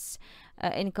contents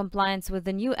in compliance with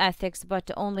the new ethics, but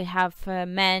only have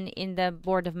men in the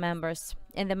board of members,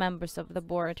 in the members of the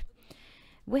board.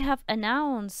 We have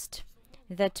announced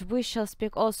that we shall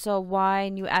speak also why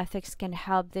new ethics can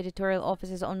help the editorial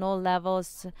offices on all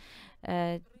levels,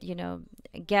 you know,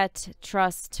 get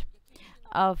trust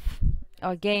of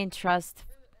or gain trust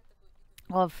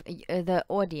of the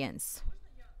audience.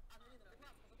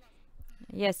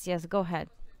 Yes, go ahead.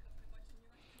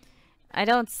 I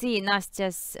don't see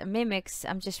Nastia's mimics.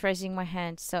 I'm just raising my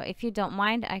hand. So if you don't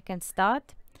mind, I can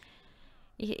start.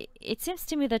 It seems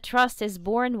to me that trust is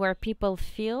born where people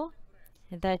feel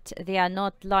that they are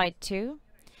not lied to,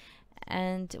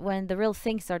 and when the real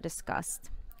things are discussed,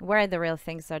 where the real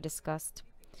things are discussed.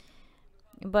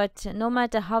 But no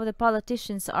matter how the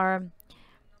politicians are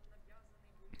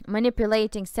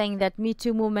manipulating, saying that Me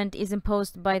Too movement is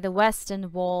imposed by the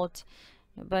Western world,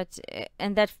 but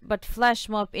flash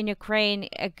mob in Ukraine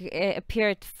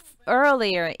appeared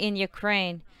earlier in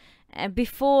Ukraine,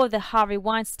 before the Harvey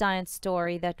Weinstein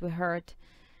story that we heard,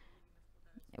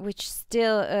 which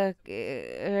still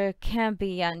can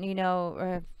be,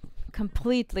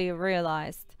 completely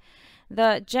realized.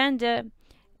 The gender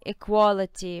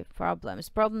equality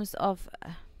problems of,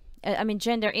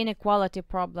 gender inequality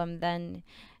problem, then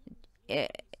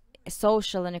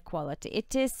social inequality.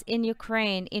 It is in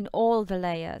Ukraine in all the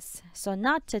layers. So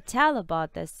not to tell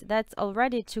about this, that's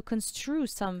already to construe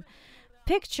some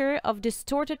picture of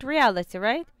distorted reality,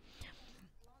 right?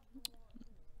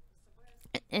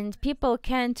 And people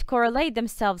can't correlate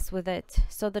themselves with it.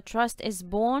 So the trust is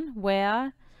born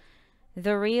where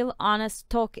the real honest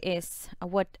talk is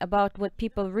about what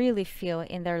people really feel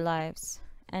in their lives.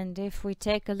 And if we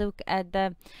take a look at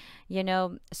the,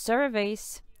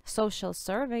 surveys, social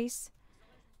surveys,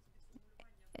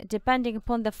 depending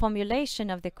upon the formulation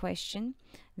of the question,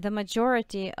 the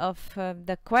majority of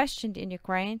the questioned in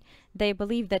Ukraine, they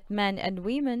believe that men and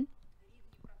women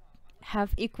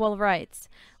have equal rights.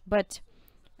 But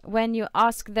when you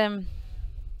ask them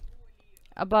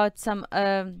about some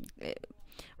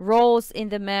roles in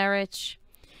the marriage,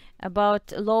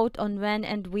 about load on men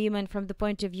and women from the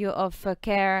point of view of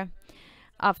care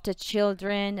after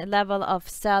children, level of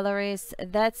salaries,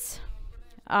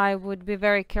 I would be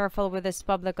very careful with this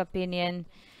public opinion.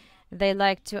 They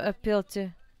like to appeal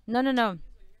to... No.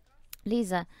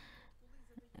 Lisa,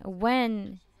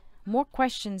 when more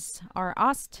questions are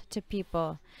asked to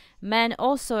people, men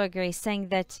also agree, saying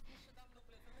that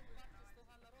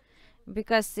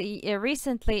because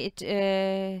recently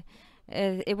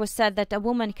it was said that a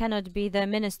woman cannot be the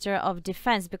Minister of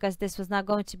Defense because this was not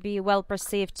going to be well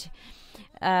perceived,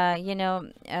 by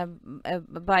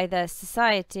the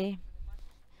society.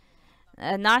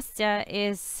 Nastya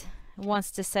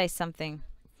wants to say something.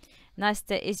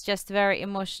 Nastya is just very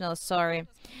emotional, sorry.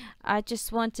 I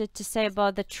just wanted to say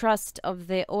about the trust of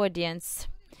the audience.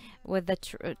 With the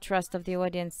trust of the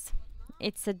audience,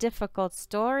 it's a difficult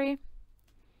story.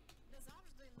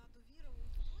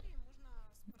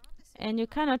 And you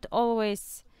cannot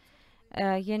always,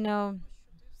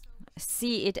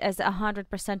 see it as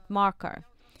 100% marker.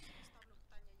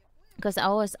 Because I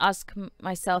always ask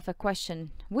myself a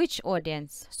question, which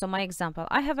audience? So my example,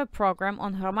 I have a program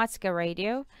on Hromadske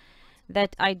Radio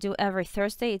that I do every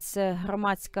Thursday. It's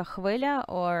Hromadska Hvyля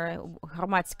or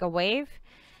Hromadska Wave.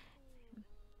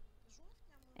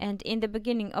 And in the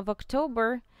beginning of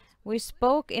October, we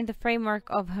spoke in the framework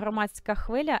of Hromadska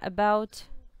Hvyля about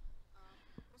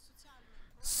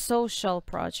social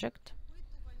project,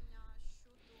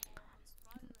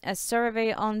 a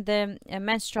survey on the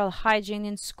menstrual hygiene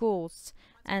in schools,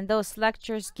 and those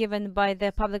lectures given by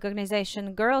the public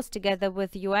organization Girls together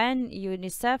with UN,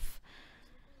 UNICEF.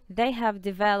 They have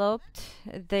developed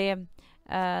the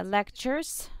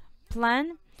lectures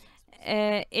plan.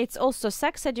 It's also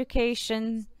sex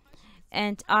education,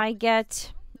 and I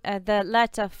get the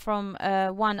letter from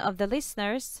one of the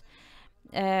listeners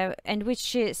in which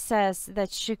she says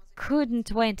that she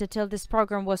couldn't wait until this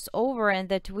program was over, and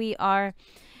that we are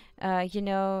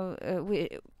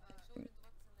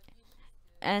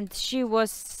and she was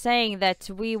saying that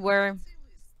we were...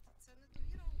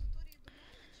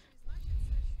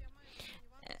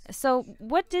 So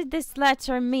what did this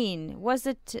letter mean? Was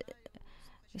it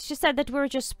she said that we're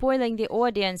just spoiling the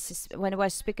audience when I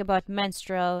speak about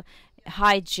menstrual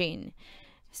hygiene.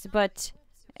 But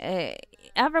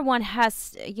everyone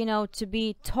has, you know, to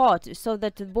be taught so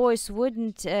that the boys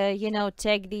wouldn't, you know,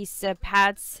 take these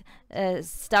pads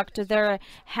stuck to their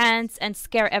hands and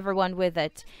scare everyone with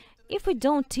it. If we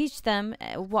don't teach them,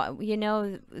 what, you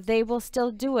know, they will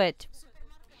still do it.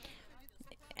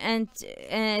 And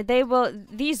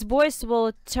these boys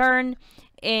will turn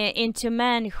into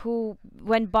men who,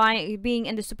 when being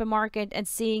in the supermarket and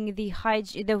seeing the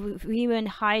human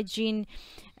hygiene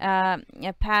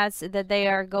pads, that they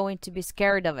are going to be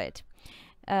scared of it.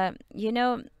 You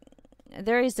know,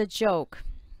 there is a joke: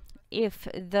 if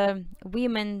the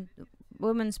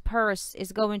women's purse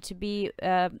is going to be,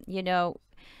 you know,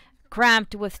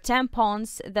 cramped with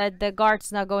tampons, that the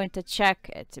guard's not going to check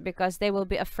it because they will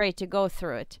be afraid to go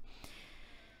through it.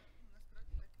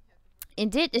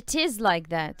 Indeed, it is like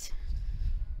that.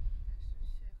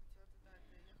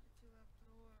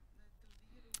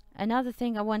 Another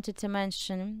thing I wanted to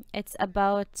mention, it's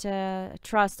about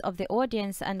trust of the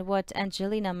audience, and what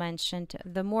Angelina mentioned.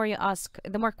 The more you ask,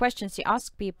 the more questions you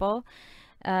ask people,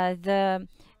 the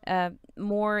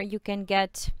more you can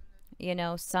get, you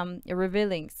know, some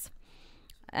revealings.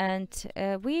 And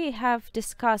we have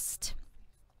discussed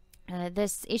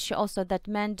this issue also, that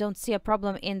men don't see a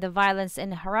problem in the violence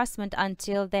and harassment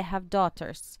until they have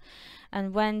daughters.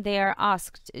 And when they are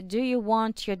asked, do you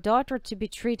want your daughter to be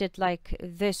treated like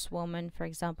this woman, for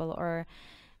example, or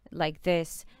like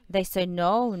this, they say,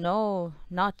 no,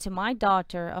 not to my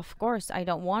daughter. Of course, I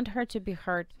don't want her to be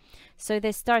hurt. So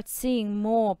they start seeing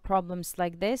more problems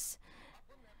like this,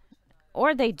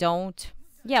 or they don't.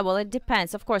 Yeah, well, it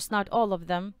depends. Of course, not all of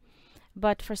them.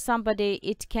 But for somebody,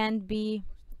 it can be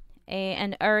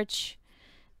an urge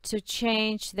to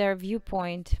change their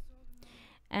viewpoint.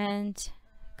 And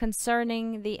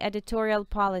concerning the editorial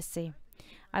policy,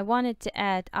 I wanted to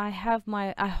add, I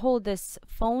hold this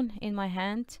phone in my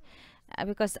hand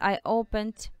because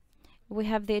we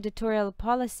have the editorial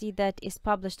policy that is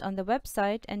published on the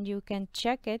website, and you can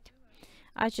check it.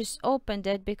 I just opened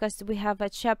it because we have a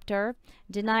chapter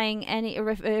denying any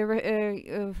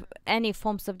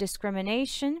forms of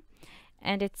discrimination,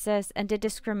 and it says, and the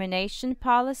discrimination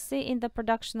policy in the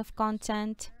production of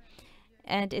content,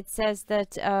 and it says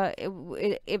that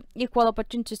equal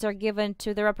opportunities are given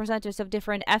to the representatives of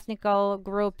different ethnical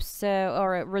groups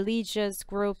or religious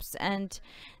groups, and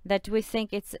that we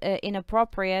think it's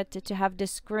inappropriate to have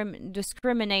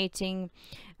discriminating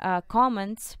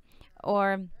comments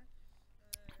or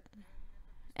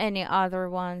any other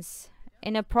ones.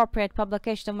 Inappropriate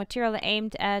publication of material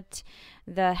aimed at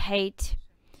the hate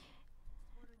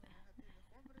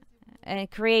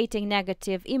and creating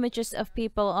negative images of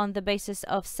people on the basis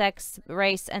of sex,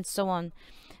 race, and so on.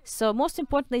 So most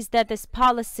importantly is that this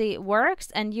policy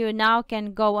works, and you now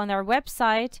can go on our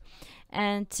website,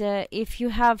 and if you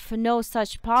have no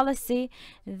such policy,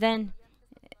 then,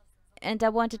 and I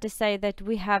wanted to say that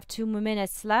we have 2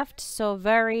 minutes left, so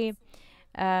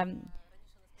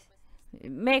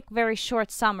make very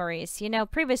short summaries. You know,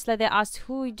 previously they asked,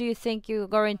 who do you think you're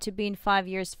going to be in 5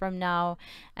 years from now?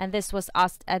 And this was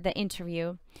asked at the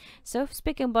interview. So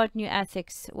speaking about new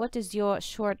ethics, what is your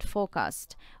short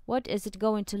forecast? What is it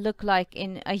going to look like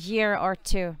in a year or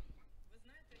 2?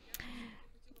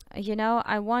 You know,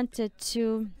 I wanted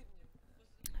to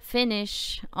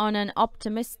finish on an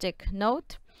optimistic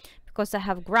note because I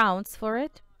have grounds for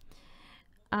it.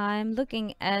 I'm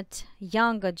looking at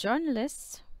younger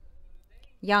journalists,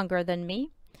 younger than me,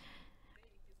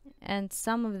 and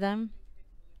some of them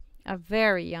are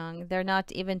very young. They're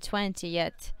not even 20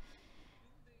 yet,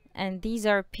 and these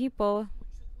are people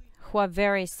who are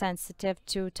very sensitive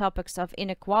to topics of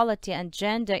inequality and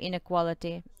gender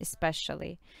inequality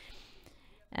especially.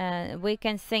 We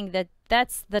can think that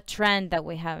that's the trend that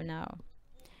we have now,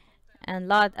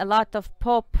 and a lot of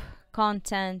pop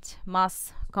content,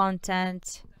 mass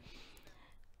content,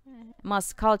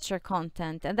 mass culture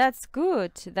content, and that's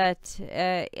good that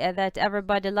that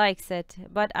everybody likes it.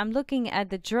 But I'm looking at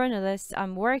the journalists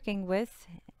I'm working with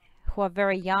who are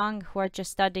very young, who are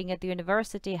just studying at the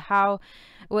university, how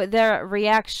their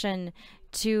reaction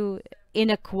to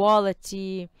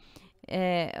inequality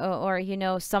or you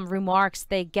know, some remarks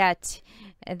they get,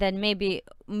 then maybe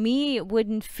me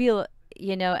wouldn't feel,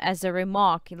 you know, as a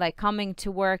remark, like coming to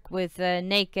work with a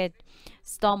naked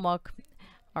stomach,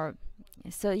 or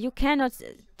so you cannot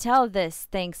tell these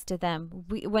things to them.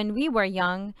 When we were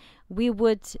young, we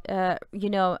would, you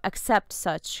know, accept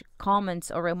such comments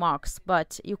or remarks,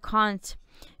 but you can't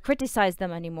criticize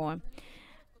them anymore.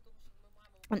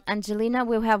 And Angelina,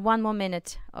 we'll have 1 more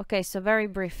minute. Okay, so very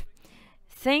brief.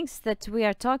 things that we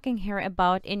are talking here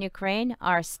about in Ukraine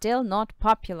are still not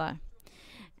popular.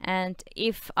 And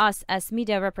if us as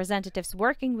media representatives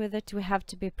working with it, we have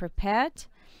to be prepared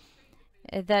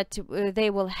that they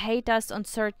will hate us on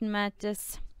certain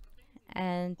matters,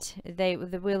 and they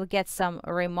will get some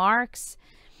remarks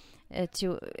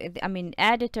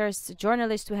editors,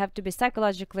 journalists who have to be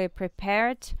psychologically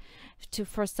prepared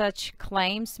for such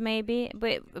claims, maybe.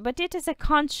 But it is a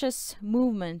conscious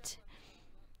movement.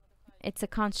 It's a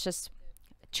conscious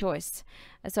choice.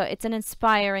 So it's an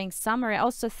inspiring summary. I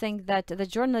also think that the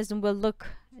journalism will look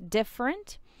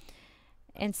different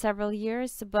in several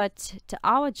years, but to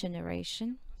our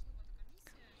generation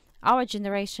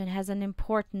has an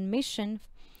important mission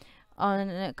on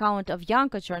account of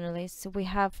younger journalists. We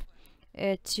have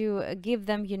to give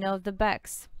them, the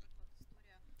backs.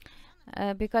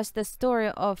 Because the story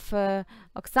of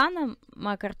Oksana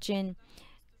Makarchin,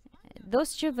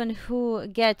 those children who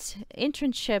get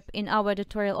internship in our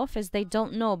editorial office, they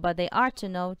don't know, but they are to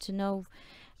know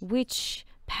which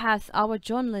path our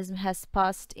journalism has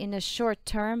passed in a short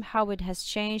term, how it has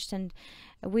changed, and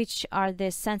which are the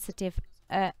sensitive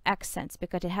accents,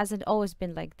 because it hasn't always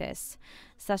been like this.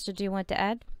 Sasha, do you want to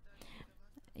add?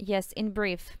 Yes, in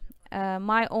brief.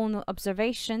 My own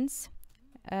observations,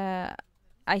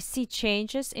 I see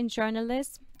changes in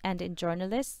journalism and in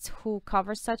journalists who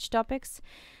cover such topics,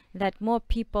 that more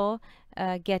people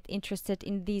get interested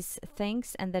in these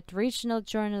things, and that regional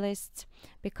journalists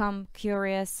become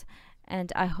curious,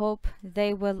 and I hope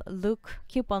they will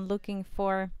keep on looking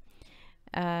for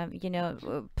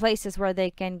places where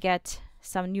they can get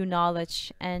some new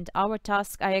knowledge. And our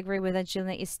task, I agree with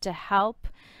Angelina, is to help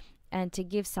and to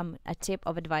give a tip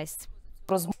of advice.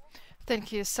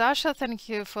 Thank you, Sasha. Thank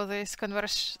you for this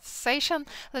conversation.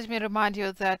 Let me remind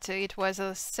you that it was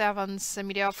a 7th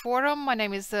Media Forum. My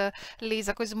name is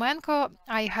Liza Kuzmenko.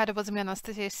 I had with me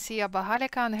Anastasia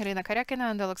Bagalika, Angelina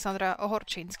Karyakina, and Oleksandra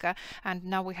Gorchynska. And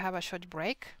now we have a short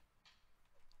break.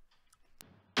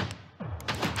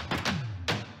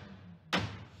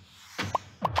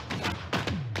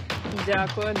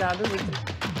 Дякую, до зустрічі.